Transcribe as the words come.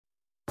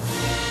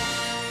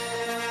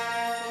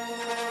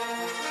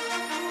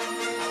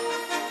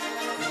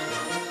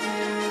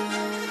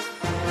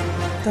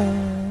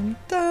Dun,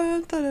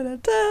 dun, dun, dun,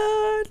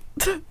 dun,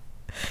 dun,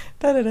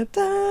 dun, dun,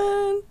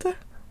 dun, dun.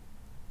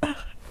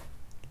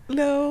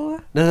 No.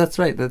 No, that's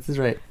right. That is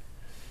right.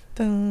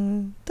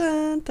 Dun,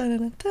 dun, dun,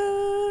 dun,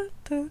 dun,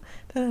 dun,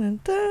 dun,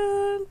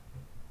 dun,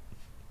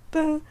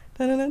 dun,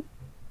 dun,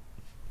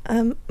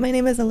 dun. My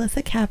name is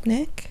Alyssa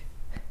Kapnik.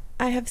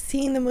 I have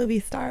seen the movie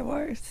Star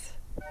Wars.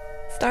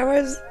 Star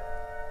Wars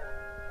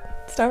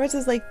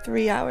is like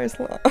 3 hours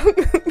long.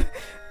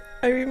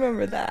 I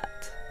remember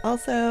that.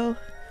 Also,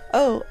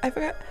 oh, I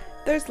forgot.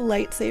 There's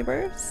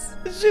lightsabers.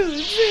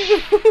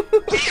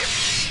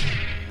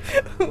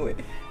 Wait.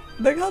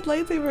 They're called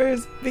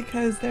lightsabers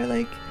because they're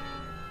like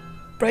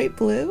bright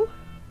blue.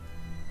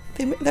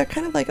 They're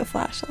kind of like a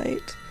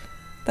flashlight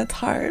that's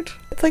hard.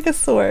 It's like a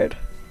sword.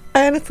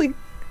 I honestly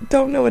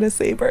don't know what a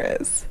saber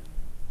is.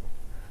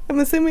 I'm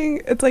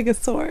assuming it's like a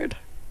sword.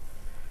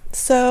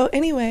 So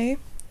anyway,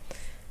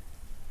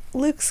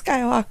 Luke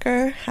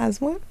Skywalker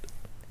has one.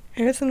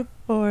 Harrison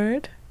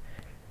Ford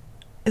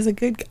is a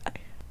good guy.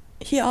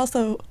 He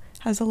also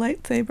has a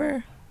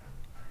lightsaber,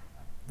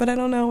 but I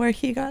don't know where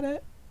he got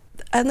it.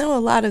 I know a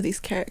lot of these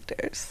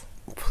characters.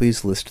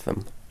 Please list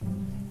them.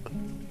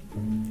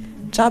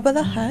 Jabba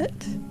the Hutt.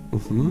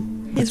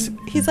 Mm-hmm.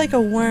 He's like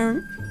a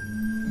worm.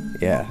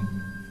 Yeah.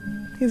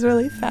 He's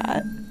really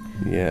fat.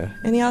 Yeah.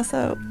 And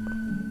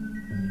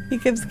he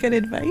gives good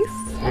advice.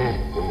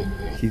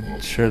 He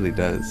surely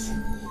does.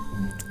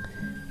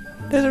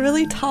 There's a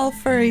really tall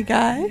furry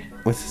guy.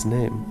 What's his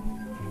name?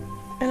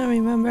 I don't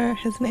remember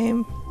his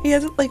name. He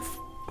has like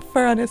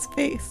fur on his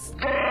face.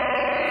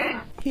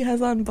 He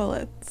has on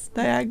bullets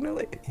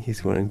diagonally.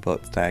 He's wearing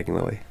bullets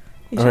diagonally.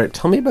 He Alright,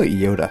 tell me about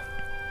Yoda.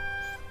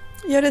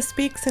 Yoda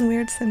speaks in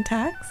weird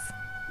syntax.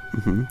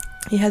 Mm-hmm.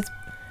 He has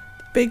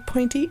big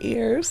pointy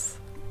ears.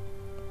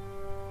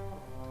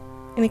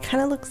 And he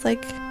kind of looks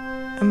like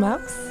a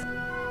mouse,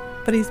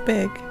 but he's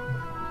big.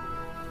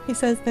 He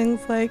says things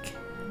like,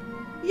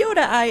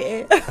 Yoda I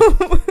am.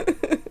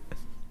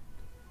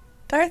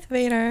 Darth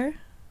Vader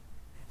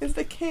is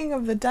the king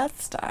of the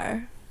Death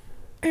Star.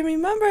 I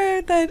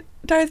remember that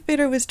Darth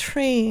Vader was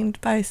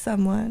trained by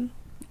someone.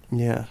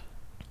 Yeah.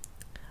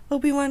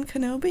 Obi-Wan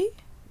Kenobi?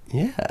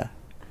 Yeah.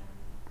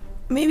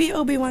 Maybe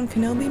Obi-Wan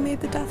Kenobi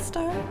made the Death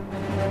Star?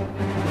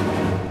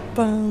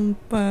 Bum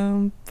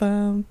bum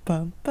bum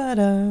bum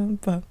ba-dum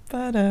bum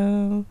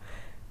ba-dum.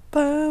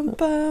 Bum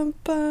bum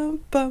bum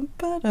bum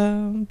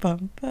ba-dum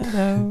bum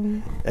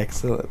ba-dum.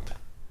 Excellent.